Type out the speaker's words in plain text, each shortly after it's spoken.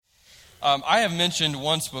I have mentioned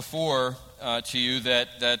once before to you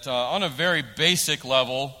that on a very basic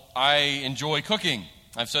level, I enjoy cooking.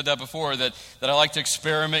 I've said that before, that I like to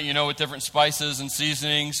experiment, with different spices and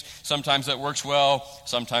seasonings. Sometimes that works well,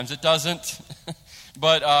 sometimes it doesn't.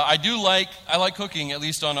 But I like cooking, at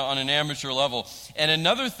least on an amateur level. And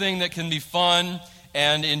another thing that can be fun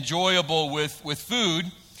and enjoyable with food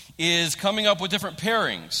is coming up with different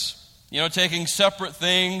pairings. Taking separate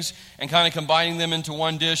things and kind of combining them into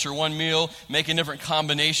one dish or one meal, making different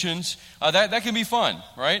combinations. That can be fun,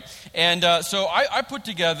 right? And so I put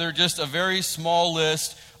together just a very small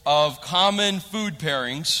list of common food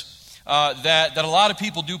pairings that a lot of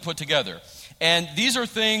people do put together. And these are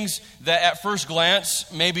things that at first glance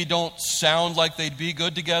maybe don't sound like they'd be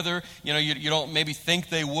good together. You don't maybe think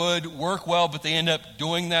they would work well, but they end up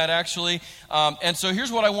doing that actually. And so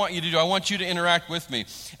here's what I want you to do. I want you to interact with me.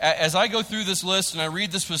 As I go through this list and I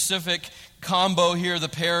read the specific combo here, the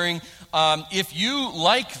pairing, if you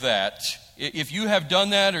like that, if you have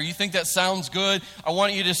done that or you think that sounds good, I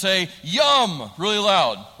want you to say, yum, really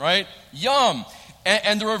loud, right? Yum.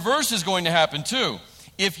 And the reverse is going to happen too.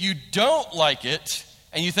 If you don't like it,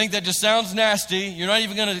 and you think that just sounds nasty, you're not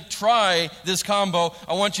even going to try this combo,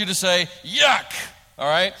 I want you to say, yuck! All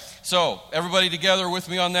right? So, everybody together with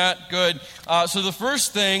me on that? Good. So the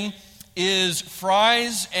first thing is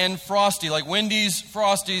fries and Frosty, like Wendy's,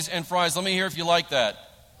 Frosties, and fries. Let me hear if you like that.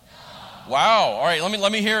 No. Wow. All right,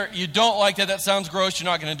 let me hear. You don't like that. That sounds gross.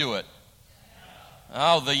 You're not going to do it.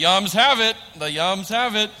 Oh, the yums have it. The yums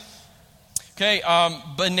have it. Okay,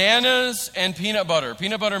 bananas and peanut butter.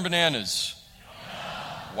 Peanut butter and bananas.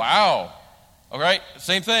 Yeah. Wow. All right,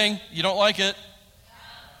 same thing. You don't like it.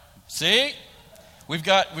 See? We've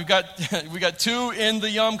got two in the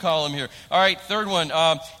yum column here. All right, third one.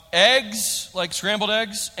 Eggs, like scrambled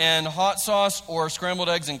eggs, and hot sauce or scrambled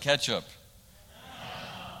eggs and ketchup.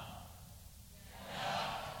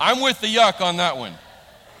 I'm with the yuck on that one.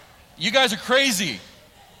 You guys are crazy.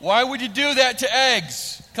 Why would you do that to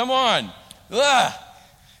eggs? Come on. Ugh.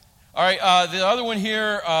 All right, the other one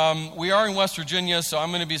here, we are in West Virginia, so I'm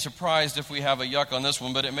going to be surprised if we have a yuck on this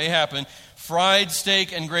one, but it may happen. Fried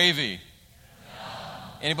steak and gravy.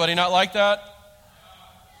 Anybody not like that?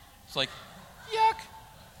 It's like, yuck.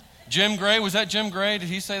 Jim Gray, was that Jim Gray? Did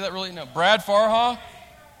he say that really? No. Brad Farha?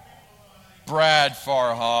 Brad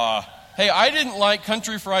Farha. Hey, I didn't like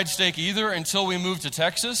country fried steak either until we moved to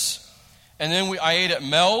Texas. And then I ate at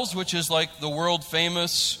Mel's, which is like the world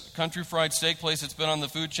famous country fried steak place. It's been on the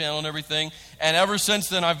Food Channel and everything. And ever since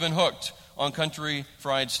then, I've been hooked on country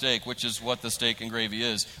fried steak, which is what the steak and gravy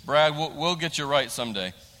is. Brad, we'll get you right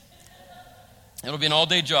someday. It'll be an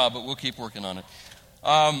all-day job, but we'll keep working on it.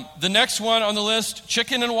 The next one on the list,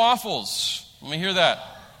 chicken and waffles. Let me hear that.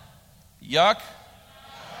 Yuck.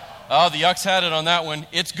 Oh, the yucks had it on that one.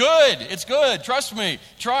 It's good. It's good. Trust me.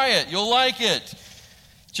 Try it. You'll like it.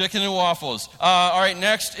 Chicken and waffles. All right,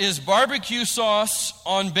 next is barbecue sauce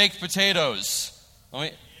on baked potatoes.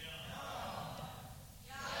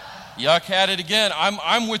 Yuck had it again.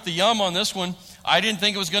 I'm with the yum on this one. I didn't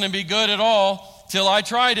think it was going to be good at all till I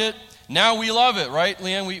tried it. Now we love it, right,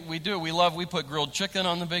 Leanne? We do. We put grilled chicken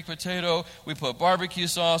on the baked potato. We put barbecue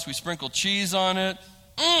sauce. We sprinkle cheese on it.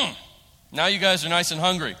 Now you guys are nice and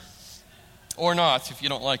hungry. Or not, if you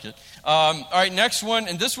don't like it. All right, next one.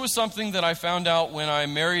 And this was something that I found out when I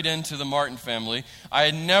married into the Martin family. I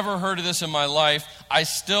had never heard of this in my life. I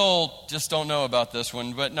still just don't know about this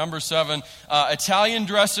one. But number 7, Italian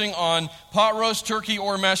dressing on pot roast, turkey,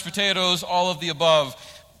 or mashed potatoes, all of the above.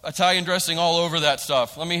 Italian dressing all over that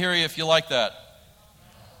stuff. Let me hear you if you like that.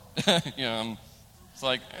 It's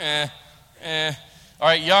like, All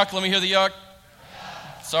right, yuck. Let me hear the yuck.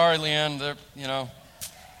 Sorry, Leanne.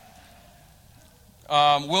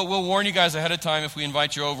 We'll warn you guys ahead of time if we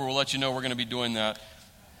invite you over. We'll let you know we're going to be doing that.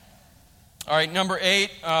 All right, number 8.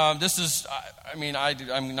 This is,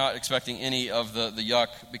 I'm not expecting any of the yuck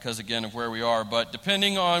because, again, of where we are. But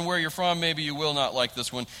depending on where you're from, maybe you will not like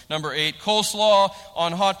this one. Number 8, coleslaw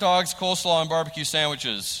on hot dogs, coleslaw on barbecue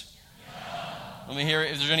sandwiches. Yeah. Let me hear,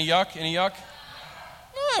 is there any yuck? Any yuck?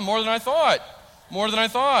 More than I thought.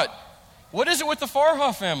 What is it with the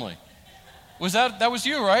Farha family? That was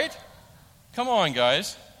you, right? Come on,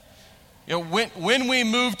 guys. When we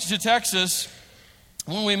moved to Texas,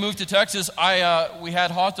 we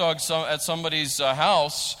had hot dogs at somebody's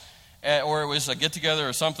house, or it was a get-together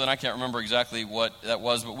or something. I can't remember exactly what that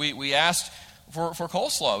was, but we asked for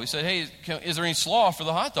coleslaw. We said, hey, is there any slaw for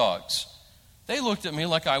the hot dogs? They looked at me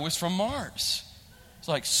like I was from Mars. It's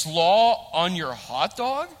like, slaw on your hot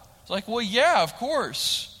dog? It's like, well, yeah, of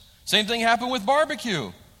course. Same thing happened with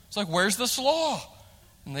barbecue. It's like, where's the slaw?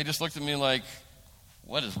 And they just looked at me like,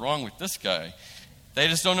 what is wrong with this guy? They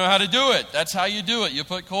just don't know how to do it. That's how you do it. You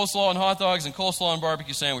put coleslaw on hot dogs and coleslaw on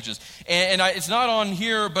barbecue sandwiches. It's not on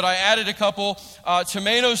here, but I added a couple.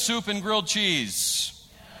 Tomato soup and grilled cheese.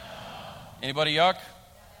 Anybody yuck?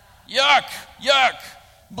 Yuck! Yuck!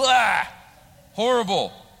 Blah!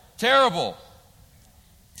 Horrible. Terrible.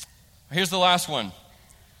 Here's the last one.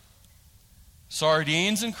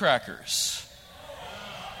 Sardines and crackers.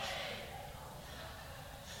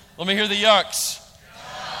 Let me hear the yucks.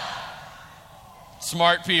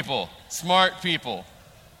 Smart people. Smart people.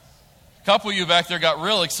 A couple of you back there got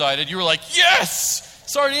real excited. You were like, yes!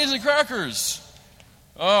 Sardines and crackers.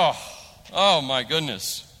 Oh my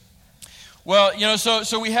goodness. Well,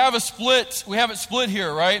 so we have a split. We have it split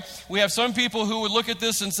here, right? We have some people who would look at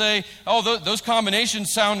this and say, oh, those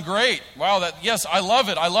combinations sound great. Wow, yes, I love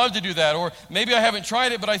it. I love to do that. Or maybe I haven't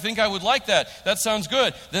tried it, but I think I would like that. That sounds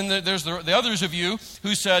good. Then there's the others of you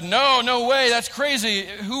who said, no way, that's crazy.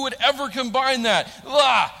 Who would ever combine that?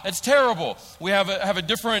 That's terrible. We have a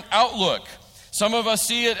different outlook. Some of us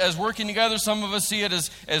see it as working together. Some of us see it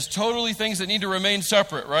as totally things that need to remain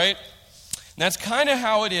separate, right? And that's kind of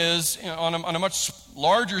how it is on a much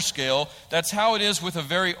larger scale. That's how it is with a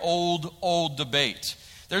very old debate.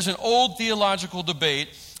 There's an old theological debate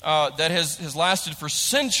that has lasted for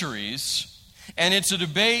centuries, and it's a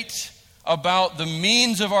debate about the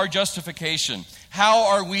means of our justification. How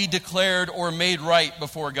are we declared or made right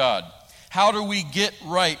before God? How do we get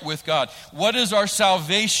right with God? What is our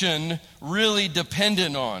salvation really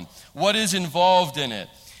dependent on? What is involved in it?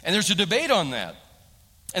 And there's a debate on that.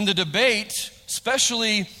 And the debate,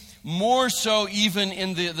 especially more so even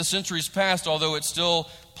in the centuries past, although it's still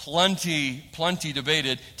plenty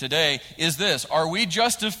debated today, is this. Are we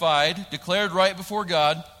justified, declared right before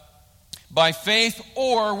God, by faith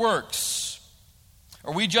or works?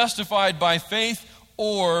 Are we justified by faith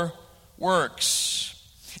or works?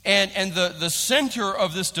 And the center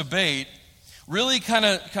of this debate really kind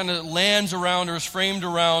of lands around or is framed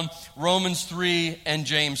around Romans 3 and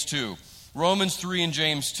James 2. Romans 3 and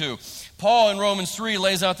James 2. Paul in Romans 3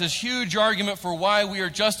 lays out this huge argument for why we are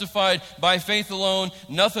justified by faith alone,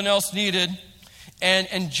 nothing else needed.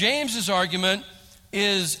 And James's argument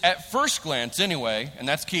is, at first glance anyway, and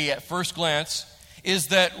that's key, at first glance, is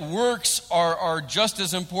that works are just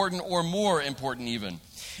as important or more important even.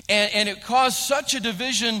 And it caused such a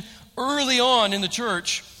division early on in the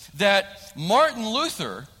church that Martin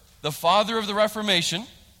Luther, the father of the Reformation,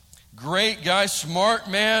 great guy, smart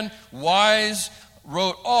man, wise,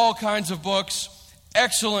 wrote all kinds of books,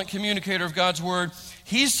 excellent communicator of God's word.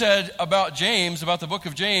 He said about James, about the book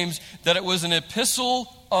of James, that it was an epistle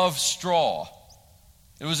of straw.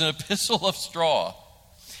 It was an epistle of straw.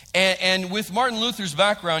 And with Martin Luther's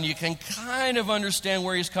background, you can kind of understand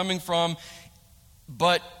where he's coming from,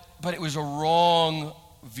 but it was a wrong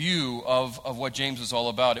view of what James was all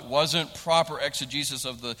about. It wasn't proper exegesis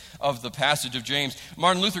of the passage of James.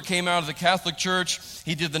 Martin Luther came out of the Catholic Church.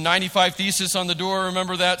 He did the 95 Thesis on the door.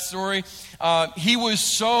 Remember that story? He was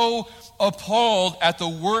so appalled at the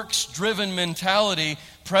works-driven mentality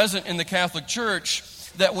present in the Catholic Church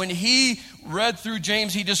that when he read through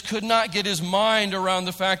James, he just could not get his mind around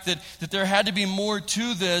the fact that there had to be more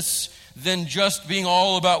to this than just being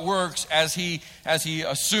all about works as he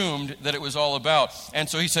assumed that it was all about. And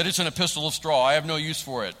so he said, it's an epistle of straw. I have no use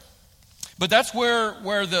for it. But that's where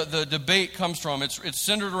the debate comes from. It's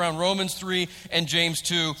centered around Romans 3 and James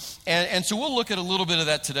 2. And so we'll look at a little bit of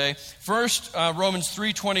that today. First, Romans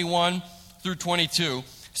 3:21 through 22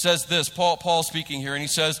 says this. Paul speaking here, and he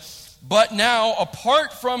says, but now,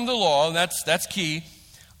 apart from the law, and that's key,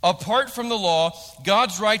 apart from the law,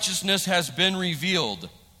 God's righteousness has been revealed,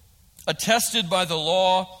 attested by the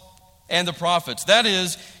law and the prophets. That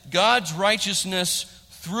is, God's righteousness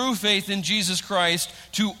through faith in Jesus Christ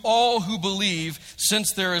to all who believe,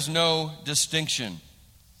 since there is no distinction.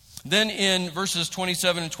 Then in verses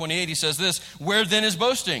 27 and 28, he says this, where then is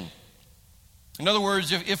boasting? In other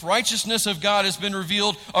words, if righteousness of God has been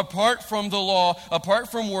revealed apart from the law, apart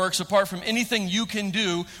from works, apart from anything you can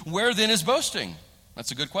do, where then is boasting?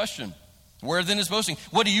 That's a good question. Where then is boasting?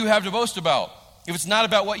 What do you have to boast about? If it's not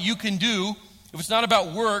about what you can do, if it's not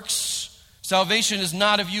about works, salvation is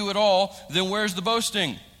not of you at all, then where's the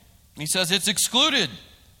boasting? He says it's excluded.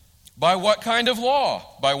 By what kind of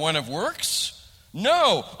law? By one of works?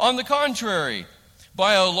 No, on the contrary,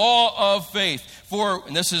 by a law of faith. For,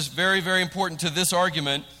 and this is very, very important to this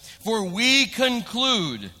argument, for we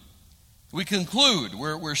conclude,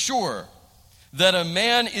 we're sure, that a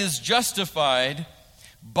man is justified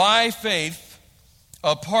by faith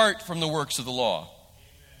apart from the works of the law.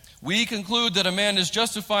 We conclude that a man is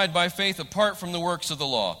justified by faith apart from the works of the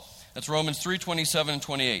law. That's Romans 3, 27 and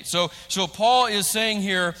 28. So Paul is saying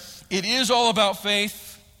here, it is all about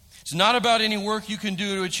faith. It's not about any work you can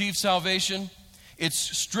do to achieve salvation. It's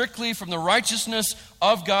strictly from the righteousness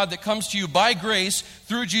of God that comes to you by grace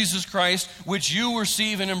through Jesus Christ, which you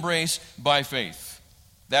receive and embrace by faith.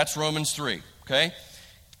 That's Romans 3, okay?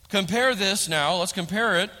 Compare this now, let's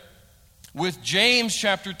compare it with James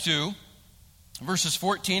chapter 2, verses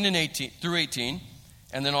 14 and 18 through 18,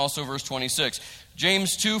 and then also verse 26.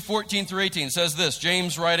 James 2, 14 through 18 says this.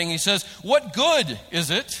 James writing, he says, "What good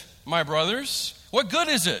is it, my brothers? What good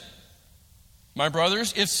is it, my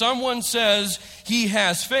brothers, if someone says he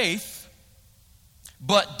has faith,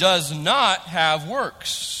 but does not have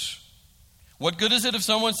works?" What good is it if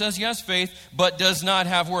someone says he has faith, but does not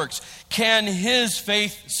have works? Can his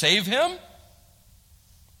faith save him?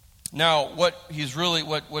 Now, what is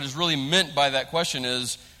really meant by that question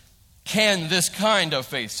is, can this kind of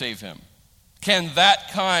faith save him? Can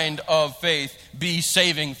that kind of faith be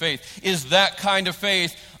saving faith? Is that kind of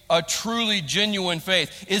faith a truly genuine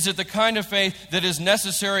faith? Is it the kind of faith that is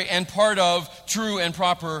necessary and part of true and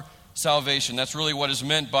proper salvation? That's really what is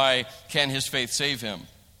meant by, can his faith save him?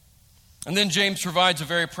 And then James provides a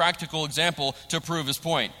very practical example to prove his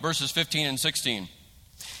point. Verses 15 and 16.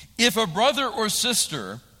 "If a brother or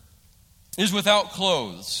sister is without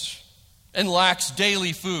clothes and lacks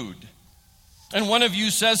daily food, and one of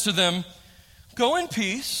you says to them, 'Go in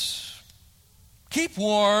peace, keep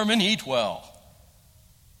warm and eat well,'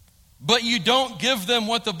 but you don't give them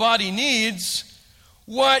what the body needs,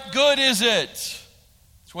 what good is it?"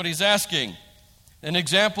 That's what he's asking. An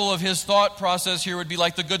example of his thought process here would be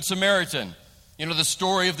like the Good Samaritan. You know the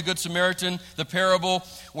story of the Good Samaritan, the parable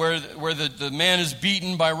where the man is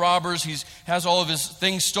beaten by robbers. He has all of his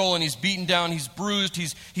things stolen. He's beaten down. He's bruised.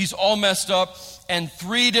 He's all messed up. And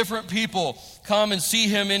 3 different people come and see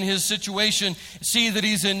him in his situation, see that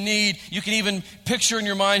he's in need. You can even picture in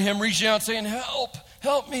your mind him reaching out saying,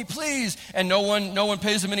 help me, please. And no one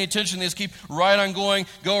pays him any attention. They just keep right on going,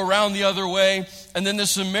 go around the other way. And then the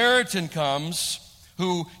Samaritan comes,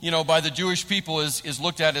 who, by the Jewish people is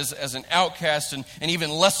looked at as an outcast and even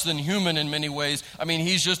less than human in many ways. I mean,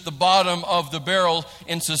 he's just the bottom of the barrel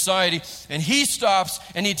in society. And he stops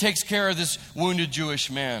and he takes care of this wounded Jewish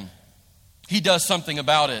man. He does something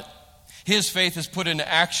about it. His faith is put into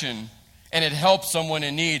action and it helps someone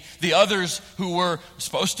in need. The others who were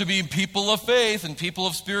supposed to be people of faith and people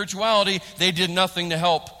of spirituality, they did nothing to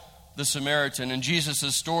help the Samaritan. And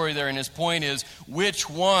Jesus' story there and his point is, which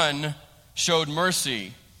one showed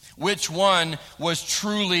mercy? Which one was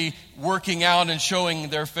truly working out and showing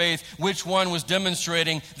their faith? Which one was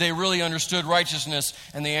demonstrating they really understood righteousness?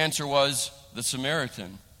 And the answer was the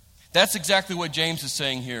Samaritan. That's exactly what James is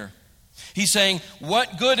saying here. He's saying,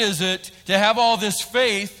 what good is it to have all this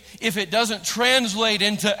faith if it doesn't translate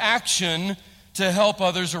into action to help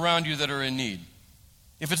others around you that are in need?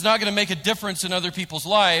 If it's not going to make a difference in other people's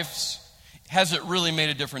lives, has it really made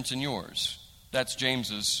a difference in yours? That's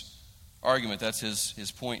James's argument. That's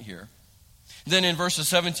his point here. Then in verses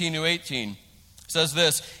 17 to 18, it says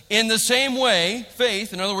this, "In the same way,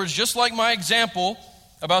 faith," in other words, just like my example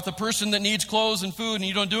about the person that needs clothes and food and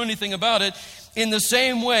you don't do anything about it, in the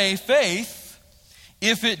same way, faith,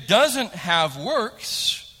 if it doesn't have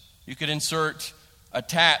works, you could insert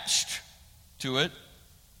attached to it,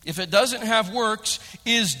 if it doesn't have works,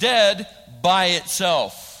 is dead by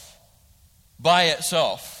itself,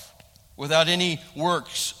 without any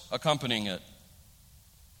works accompanying it.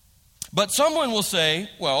 But someone will say,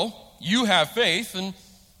 well, you have faith and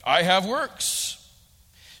I have works.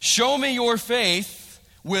 Show me your faith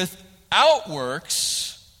without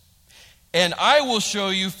works, and I will show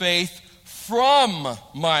you faith from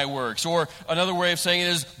my works. Or another way of saying it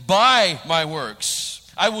is by my works.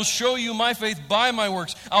 I will show you my faith by my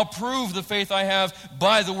works. I'll prove the faith I have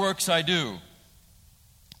by the works I do.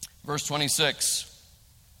 Verse 26.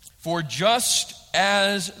 "For just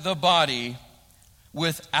as the body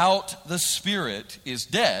without the spirit is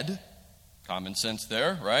dead," common sense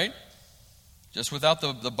there, right? Just without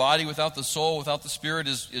the body, without the soul, without the spirit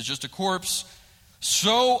is just a corpse.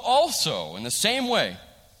 "So also, in the same way,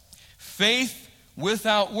 faith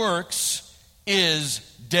without works is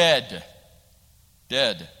dead."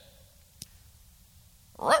 Dead.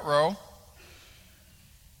 Ruh-roh.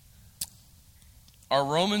 Are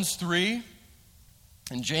Romans 3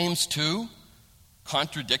 and James 2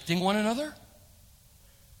 contradicting one another?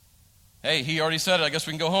 Hey, he already said it. I guess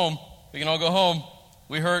we can go home. We can all go home.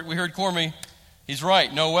 We heard Cormy. He's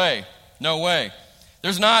right. No way. No way.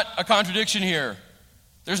 There's not a contradiction here.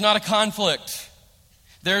 There's not a conflict.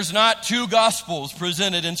 There's not 2 gospels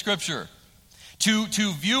presented in Scripture.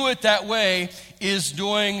 To view it that way is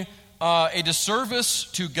doing a disservice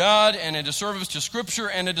to God and a disservice to Scripture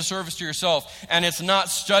and a disservice to yourself. And it's not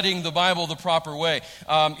studying the Bible the proper way.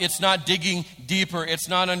 It's not digging deeper. It's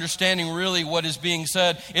not understanding really what is being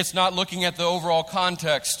said. It's not looking at the overall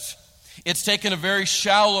context. It's taking a very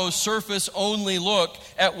shallow, surface-only look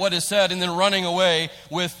at what is said and then running away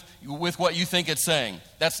with what you think it's saying.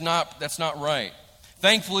 That's not right.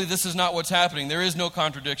 Thankfully, this is not what's happening. There is no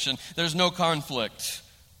contradiction. There's no conflict.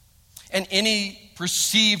 And any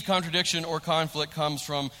perceived contradiction or conflict comes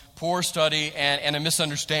from poor study and a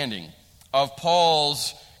misunderstanding of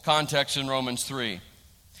Paul's context in Romans 3.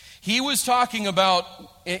 He was talking about,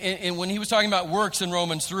 when he was talking about works in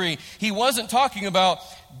Romans 3, he wasn't talking about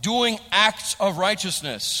doing acts of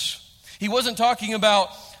righteousness. He wasn't talking about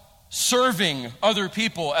serving other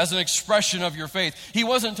people as an expression of your faith. He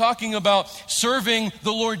wasn't talking about serving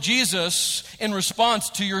the Lord Jesus in response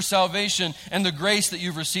to your salvation and the grace that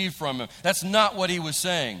you've received from Him. That's not what he was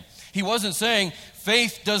saying. He wasn't saying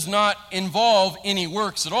faith does not involve any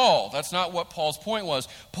works at all. That's not what Paul's point was.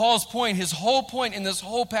 Paul's point, his whole point in this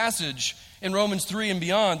whole passage in Romans 3 and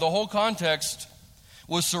beyond, the whole context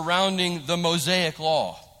was surrounding the Mosaic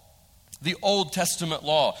law. The Old Testament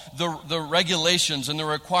law, the regulations and the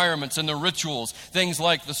requirements and the rituals, things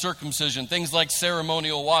like the circumcision, things like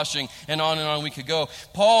ceremonial washing, and on we could go.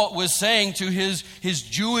 Paul was saying to his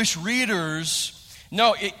Jewish readers,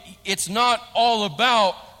 no, it's not all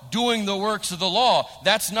about doing the works of the law.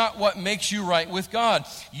 That's not what makes you right with God.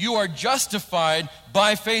 You are justified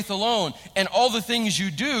by faith alone, and all the things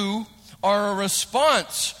you do are a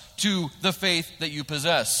response to the faith that you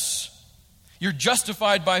possess. You're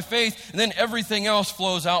justified by faith, and then everything else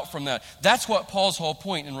flows out from that. That's what Paul's whole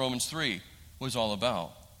point in Romans 3 was all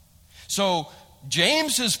about. So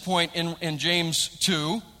James's point in James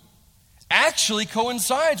 2 actually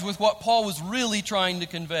coincides with what Paul was really trying to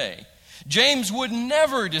convey. James would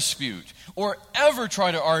never dispute or ever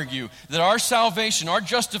try to argue that our salvation, our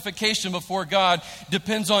justification before God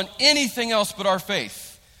depends on anything else but our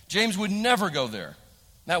faith. James would never go there.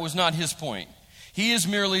 That was not his point. He is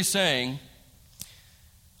merely saying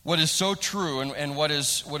what is so true and what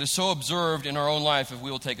is so observed in our own life if we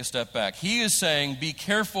will take a step back. He is saying, be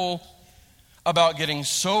careful about getting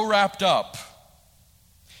so wrapped up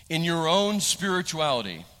in your own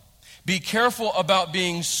spirituality. Be careful about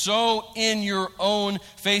being so in your own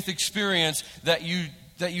faith experience that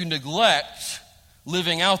you neglect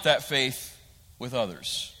living out that faith with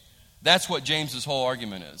others. That's what James's whole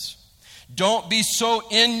argument is. Don't be so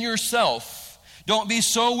in yourself. Don't be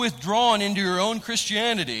so withdrawn into your own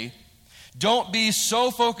Christianity. Don't be so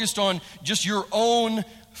focused on just your own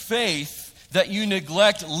faith that you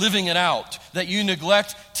neglect living it out, that you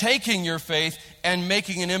neglect taking your faith and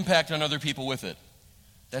making an impact on other people with it.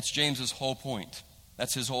 That's James's whole point.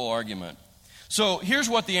 That's his whole argument. So here's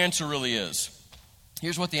what the answer really is.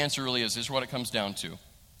 Here's what it comes down to.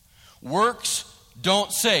 Works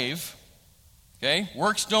don't save. Okay?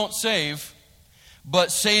 Works don't save.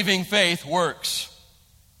 But saving faith works.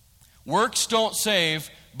 Works don't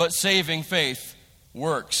save, but saving faith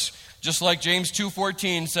works. Just like James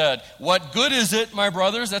 2:14 said, what good is it, my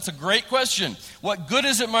brothers? That's a great question. What good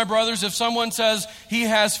is it, my brothers, if someone says he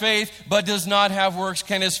has faith but does not have works?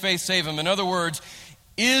 Can his faith save him? In other words,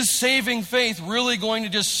 is saving faith really going to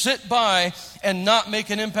just sit by and not make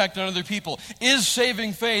an impact on other people? Is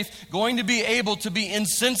saving faith going to be able to be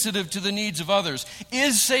insensitive to the needs of others?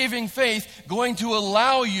 Is saving faith going to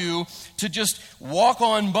allow you to just walk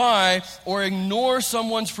on by or ignore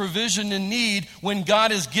someone's provision and need when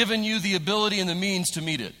God has given you the ability and the means to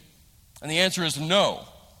meet it? And the answer is no.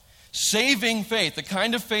 Saving faith, the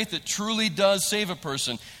kind of faith that truly does save a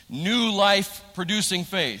person, new life producing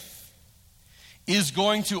faith, is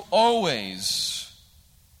going to always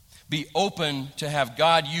be open to have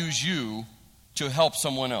God use you to help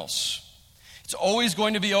someone else. It's always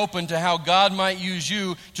going to be open to how God might use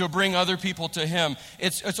you to bring other people to Him.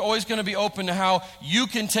 It's always going to be open to how you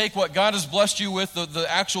can take what God has blessed you with, the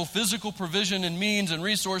actual physical provision and means and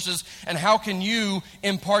resources, and how can you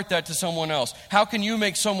impart that to someone else? How can you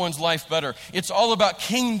make someone's life better? It's all about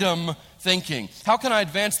kingdom thinking. How can I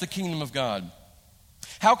advance the kingdom of God?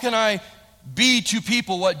 How can I be to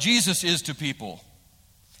people what Jesus is to people?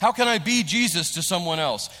 How can I be Jesus to someone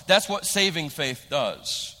else? That's what saving faith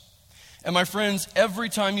does. And my friends, every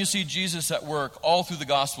time you see Jesus at work, all through the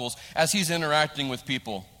Gospels, as He's interacting with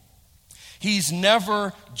people, He's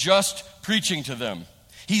never just preaching to them.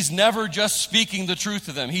 He's never just speaking the truth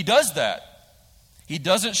to them. He does that. He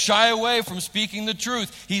doesn't shy away from speaking the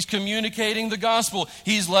truth. He's communicating the gospel.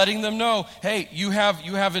 He's letting them know, hey, you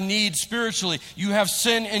have a need spiritually. You have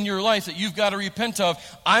sin in your life that you've got to repent of.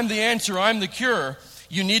 I'm the answer. I'm the cure.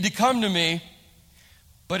 You need to come to me.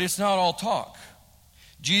 But it's not all talk.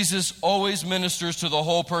 Jesus always ministers to the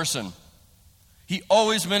whole person. He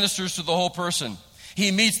always ministers to the whole person.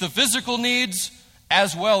 He meets the physical needs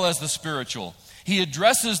as well as the spiritual. He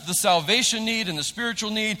addresses the salvation need and the spiritual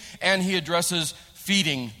need, and he addresses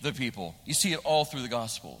feeding the people. You see it all through the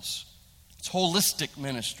Gospels. It's holistic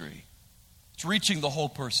ministry. It's reaching the whole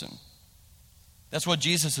person. That's what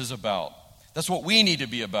Jesus is about. That's what we need to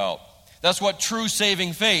be about. That's what true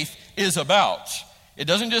saving faith is about. It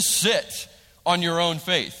doesn't just sit on your own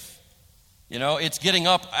faith. It's getting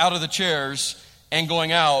up out of the chairs and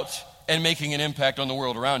going out and making an impact on the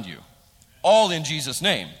world around you. All in Jesus'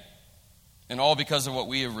 name. And all because of what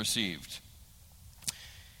we have received.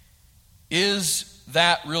 Is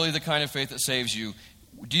that really the kind of faith that saves you?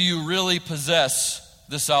 Do you really possess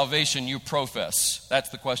the salvation you profess? That's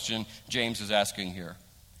the question James is asking here.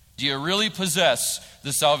 Do you really possess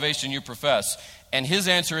the salvation you profess? And his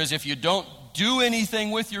answer is, if you don't do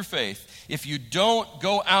anything with your faith, if you don't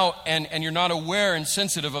go out and you're not aware and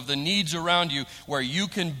sensitive of the needs around you, where you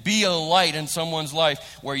can be a light in someone's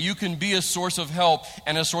life, where you can be a source of help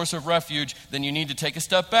and a source of refuge, then you need to take a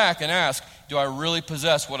step back and ask, do I really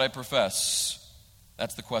possess what I profess?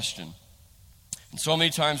 That's the question. And so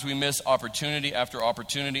many times we miss opportunity after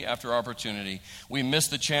opportunity after opportunity. We miss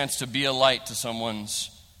the chance to be a light to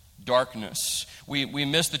someone's darkness. We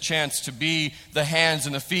miss the chance to be the hands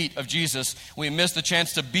and the feet of Jesus. We miss the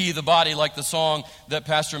chance to be the body, like the song that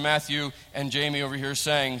Pastor Matthew and Jamie over here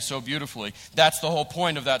sang so beautifully. That's the whole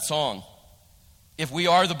point of that song. If we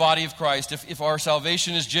are the body of Christ, if our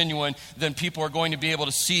salvation is genuine, then people are going to be able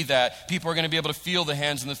to see that. People are going to be able to feel the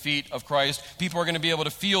hands and the feet of Christ. People are going to be able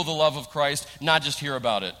to feel the love of Christ, not just hear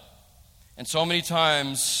about it. And so many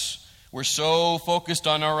times we're so focused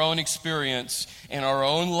on our own experience and our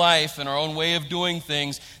own life and our own way of doing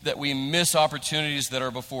things that we miss opportunities that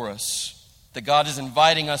are before us, that God is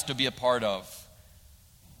inviting us to be a part of.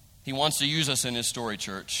 He wants to use us in his story,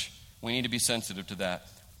 church. We need to be sensitive to that.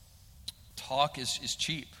 Talk is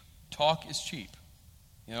cheap. Talk is cheap.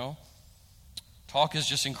 Talk is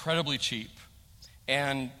just incredibly cheap.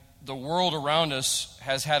 And the world around us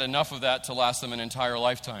has had enough of that to last them an entire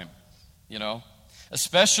lifetime,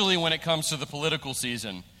 Especially when it comes to the political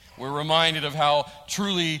season. We're reminded of how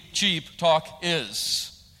truly cheap talk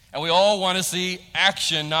is. And we all want to see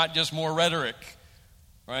action, not just more rhetoric.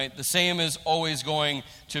 Right? The same is always going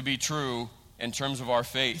to be true in terms of our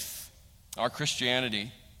faith, our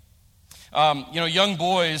Christianity. Young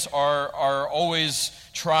boys are always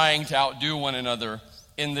trying to outdo one another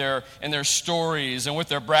in their stories and with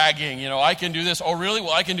their bragging. I can do this. Oh, really?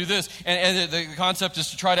 Well, I can do this. And the concept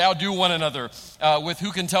is to try to outdo one another with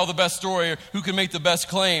who can tell the best story or who can make the best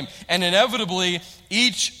claim. And inevitably,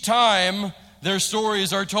 each time their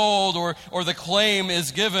stories are told or the claim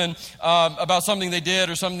is given about something they did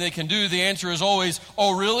or something they can do, the answer is always,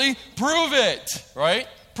 oh, really? Prove it, right?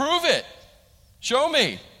 Prove it. Show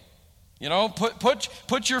me.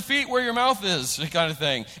 Put your feet where your mouth is, kind of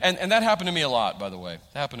thing. And that happened to me a lot, by the way.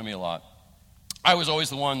 That happened to me a lot. I was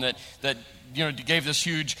always the one that gave this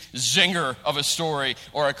huge zinger of a story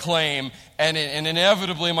or a claim, and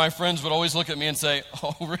inevitably my friends would always look at me and say,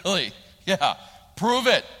 oh, really? Yeah, prove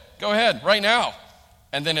it. Go ahead, right now.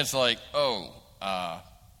 And then it's like, well,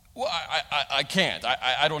 I can't.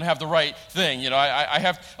 I don't have the right thing. I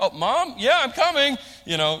have, oh, Mom, yeah, I'm coming.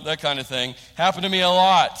 That kind of thing. Happened to me a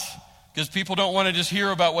lot. Because people don't want to just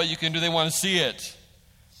hear about what you can do, they want to see it.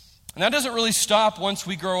 And that doesn't really stop once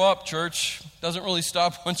we grow up, church. Doesn't really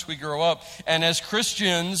stop once we grow up. And as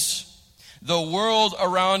Christians, the world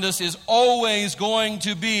around us is always going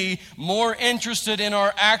to be more interested in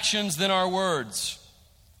our actions than our words.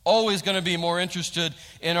 Always going to be more interested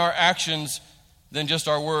in our actions than just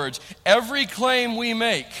our words. Every claim we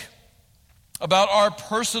make about our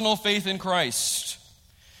personal faith in Christ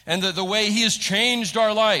and the way he has changed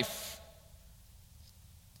our life,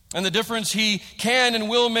 and the difference he can and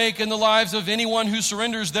will make in the lives of anyone who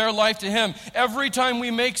surrenders their life to him. Every time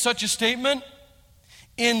we make such a statement,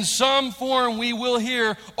 in some form we will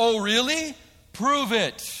hear, oh, really? Prove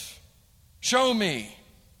it. Show me.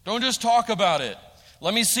 Don't just talk about it.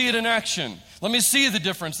 Let me see it in action. Let me see the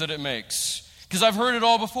difference that it makes. Because I've heard it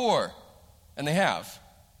all before. And they have.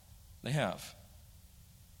 They have.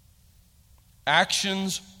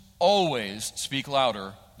 Actions always speak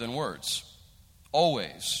louder than words.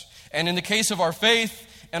 Always. And in the case of our faith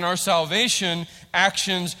and our salvation,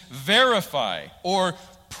 actions verify or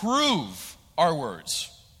prove our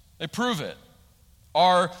words. They prove it.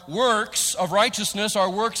 Our works of righteousness, our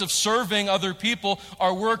works of serving other people,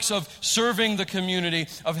 our works of serving the community,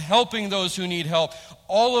 of helping those who need help,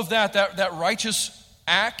 all of that righteous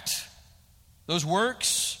act, those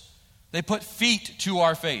works, they put feet to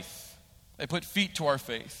our faith. They put feet to our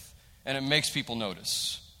faith, and it makes people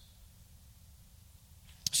notice.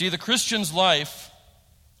 See, the Christian's life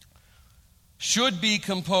should be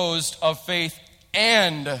composed of faith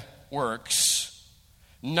and works,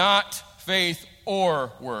 not faith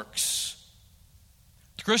or works.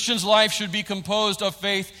 The Christian's life should be composed of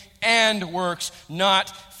faith and works, not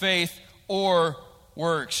faith or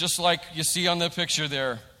works. Just like you see on the picture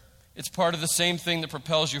there, it's part of the same thing that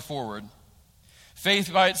propels you forward.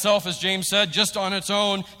 Faith by itself, as James said, just on its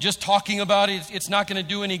own, just talking about it, it's not going to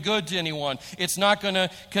do any good to anyone. It's not going to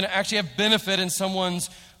actually have benefit in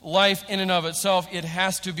someone's life in and of itself. It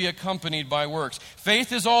has to be accompanied by works.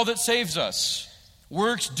 Faith is all that saves us.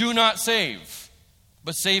 Works do not save,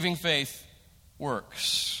 but saving faith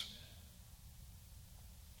works.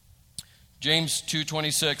 James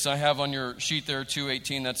 2:26, I have on your sheet there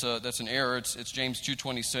 2:18. That's an error. It's James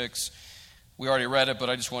 2:26. We already read it, but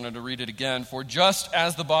I just wanted to read it again. For just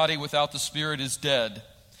as the body without the spirit is dead,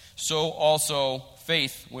 so also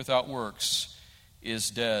faith without works is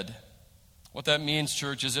dead. What that means,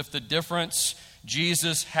 church, is if the difference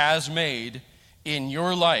Jesus has made in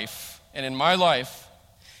your life and in my life,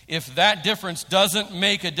 if that difference doesn't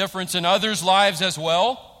make a difference in others' lives as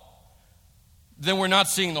well, then we're not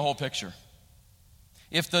seeing the whole picture.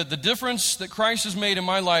 If the difference that Christ has made in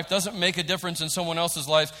my life doesn't make a difference in someone else's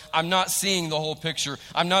life, I'm not seeing the whole picture.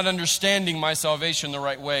 I'm not understanding my salvation the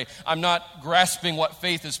right way. I'm not grasping what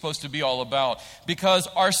faith is supposed to be all about. Because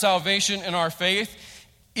our salvation and our faith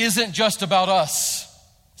isn't just about us.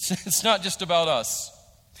 It's not just about us.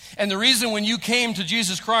 And the reason when you came to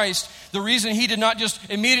Jesus Christ, the reason He did not just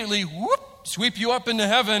immediately sweep you up into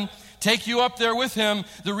heaven, take you up there with Him,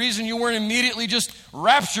 the reason you weren't immediately just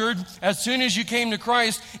raptured as soon as you came to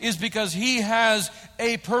Christ is because He has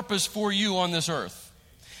a purpose for you on this earth.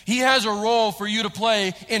 He has a role for you to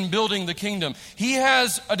play in building the kingdom. He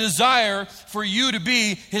has a desire for you to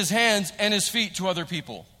be His hands and His feet to other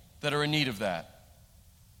people that are in need of that.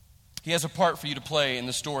 He has a part for you to play in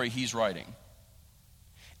the story He's writing.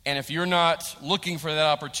 And if you're not looking for that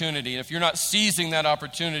opportunity, and if you're not seizing that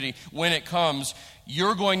opportunity when it comes,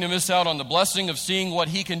 you're going to miss out on the blessing of seeing what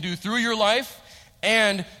He can do through your life,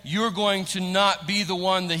 and you're going to not be the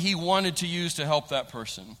one that He wanted to use to help that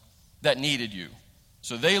person that needed you.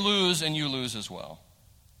 So they lose and you lose as well.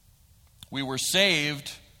 We were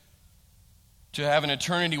saved to have an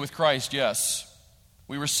eternity with Christ, yes.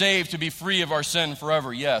 We were saved to be free of our sin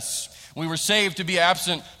forever, yes. We were saved to be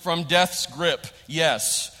absent from death's grip,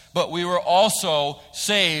 yes. But we were also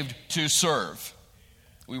saved to serve.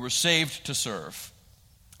 We were saved to serve.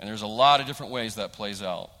 And there's a lot of different ways that plays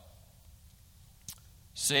out.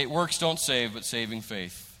 Works don't save, but saving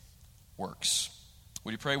faith works.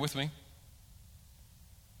 Would you pray with me?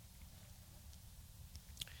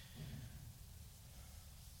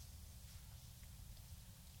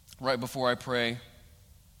 Right before I pray,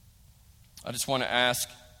 I just want to ask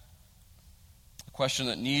a question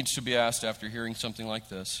that needs to be asked after hearing something like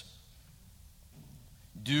this.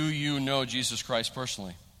 Do you know Jesus Christ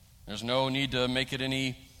personally? There's no need to make it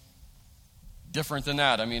any different than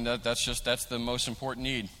that. I mean, that's the most important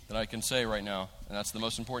need that I can say right now. And that's the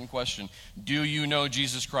most important question. Do you know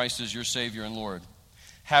Jesus Christ as your Savior and Lord?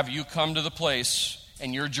 Have you come to the place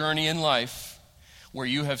in your journey in life where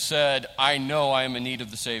you have said, I know I am in need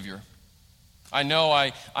of the Savior. I know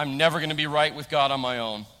I'm never going to be right with God on my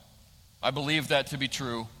own. I believe that to be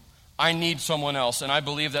true. I need someone else, and I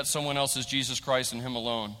believe that someone else is Jesus Christ and Him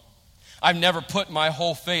alone. I've never put my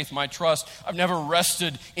whole faith, my trust, I've never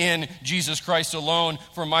rested in Jesus Christ alone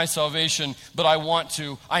for my salvation, but I want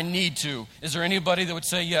to, I need to. Is there anybody that would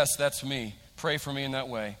say, yes, that's me? Pray for me in that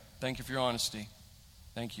way. Thank you for your honesty.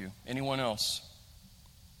 Thank you. Anyone else?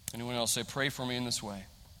 Anyone else? Say, pray for me in this way.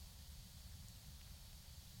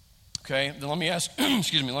 Okay, then let me ask,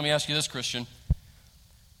 let me ask you this, Christian.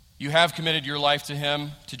 You have committed your life to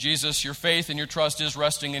Him, to Jesus. Your faith and your trust is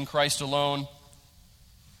resting in Christ alone.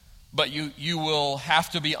 But you will have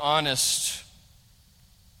to be honest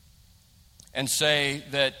and say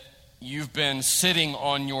that you've been sitting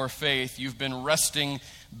on your faith. You've been resting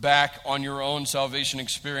back on your own salvation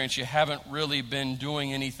experience. You haven't really been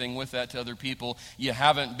doing anything with that to other people. You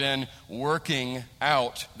haven't been working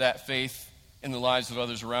out that faith in the lives of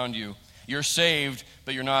others around you. You're saved,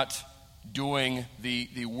 but you're not doing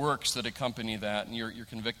the works that accompany that, and you're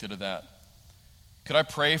convicted of that. Could I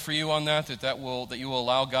pray for you on that you will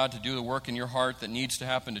allow God to do the work in your heart that needs to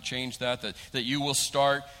happen to change that you will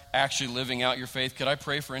start actually living out your faith? Could I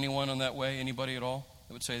pray for anyone on that way? Anybody at all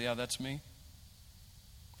that would say, yeah, that's me?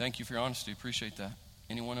 Thank you for your honesty. Appreciate that.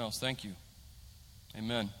 Anyone else? Thank you.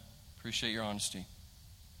 Amen. Appreciate your honesty.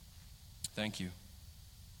 Thank you.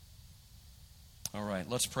 All right,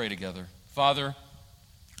 let's pray together. Father,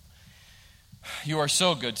 you are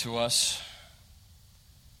so good to us.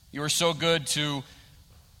 You are so good to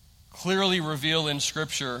clearly reveal in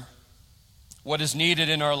Scripture what is needed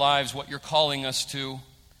in our lives, what you're calling us to.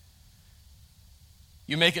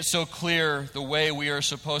 You make it so clear the way we are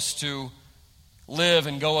supposed to live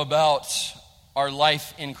and go about our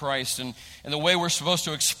life in Christ, and the way we're supposed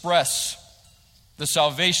to express the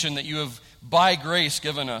salvation that you have by grace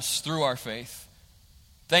given us through our faith.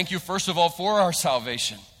 Thank you, first of all, for our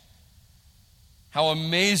salvation. How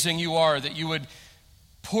amazing you are that you would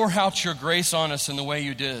pour out your grace on us in the way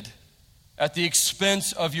you did, at the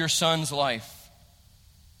expense of your Son's life.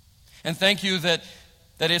 And thank you that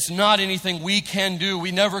it's not anything we can do.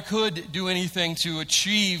 We never could do anything to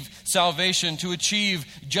achieve salvation, to achieve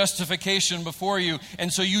justification before you.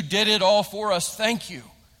 And so you did it all for us. Thank you.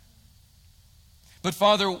 But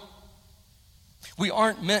Father, we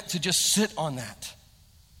aren't meant to just sit on that.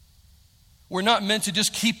 We're not meant to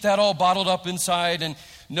just keep that all bottled up inside and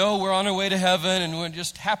no, we're on our way to heaven and we're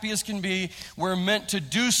just happy as can be. We're meant to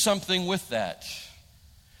do something with that.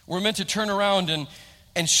 We're meant to turn around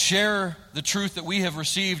and share the truth that we have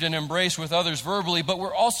received and embraced with others verbally, but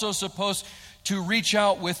we're also supposed to reach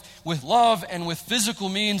out with love and with physical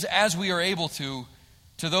means as we are able to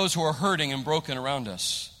those who are hurting and broken around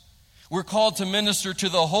us. We're called to minister to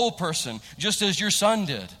the whole person, just as your Son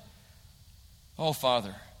did. Oh,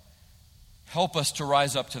 Father, help us to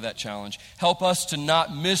rise up to that challenge. Help us to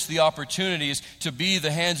not miss the opportunities to be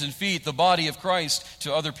the hands and feet, the body of Christ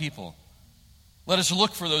to other people. Let us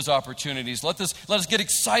look for those opportunities. Let us get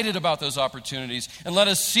excited about those opportunities, and let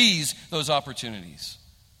us seize those opportunities.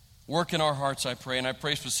 Work in our hearts, I pray, and I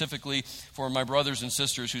pray specifically for my brothers and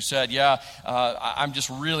sisters who said, I'm just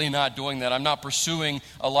really not doing that. I'm not pursuing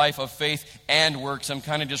a life of faith and works. I'm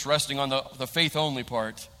kind of just resting on the faith-only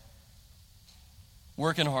part.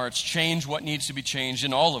 Work in hearts, change what needs to be changed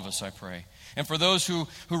in all of us, I pray. And for those who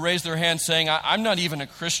raise their hands saying, I'm not even a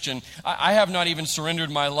Christian, I have not even surrendered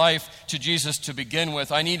my life to Jesus to begin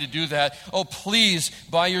with, I need to do that. Oh, please,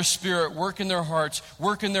 by your Spirit, work in their hearts,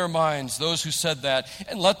 work in their minds, those who said that,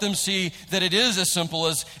 and let them see that it is as simple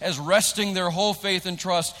as resting their whole faith and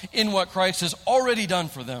trust in what Christ has already done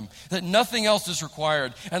for them, that nothing else is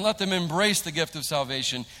required, and let them embrace the gift of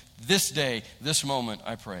salvation this day, this moment,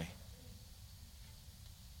 I pray.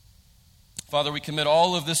 Father, we commit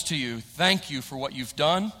all of this to you. Thank you for what you've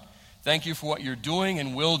done. Thank you for what you're doing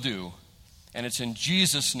and will do. And it's in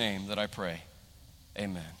Jesus' name that I pray.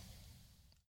 Amen.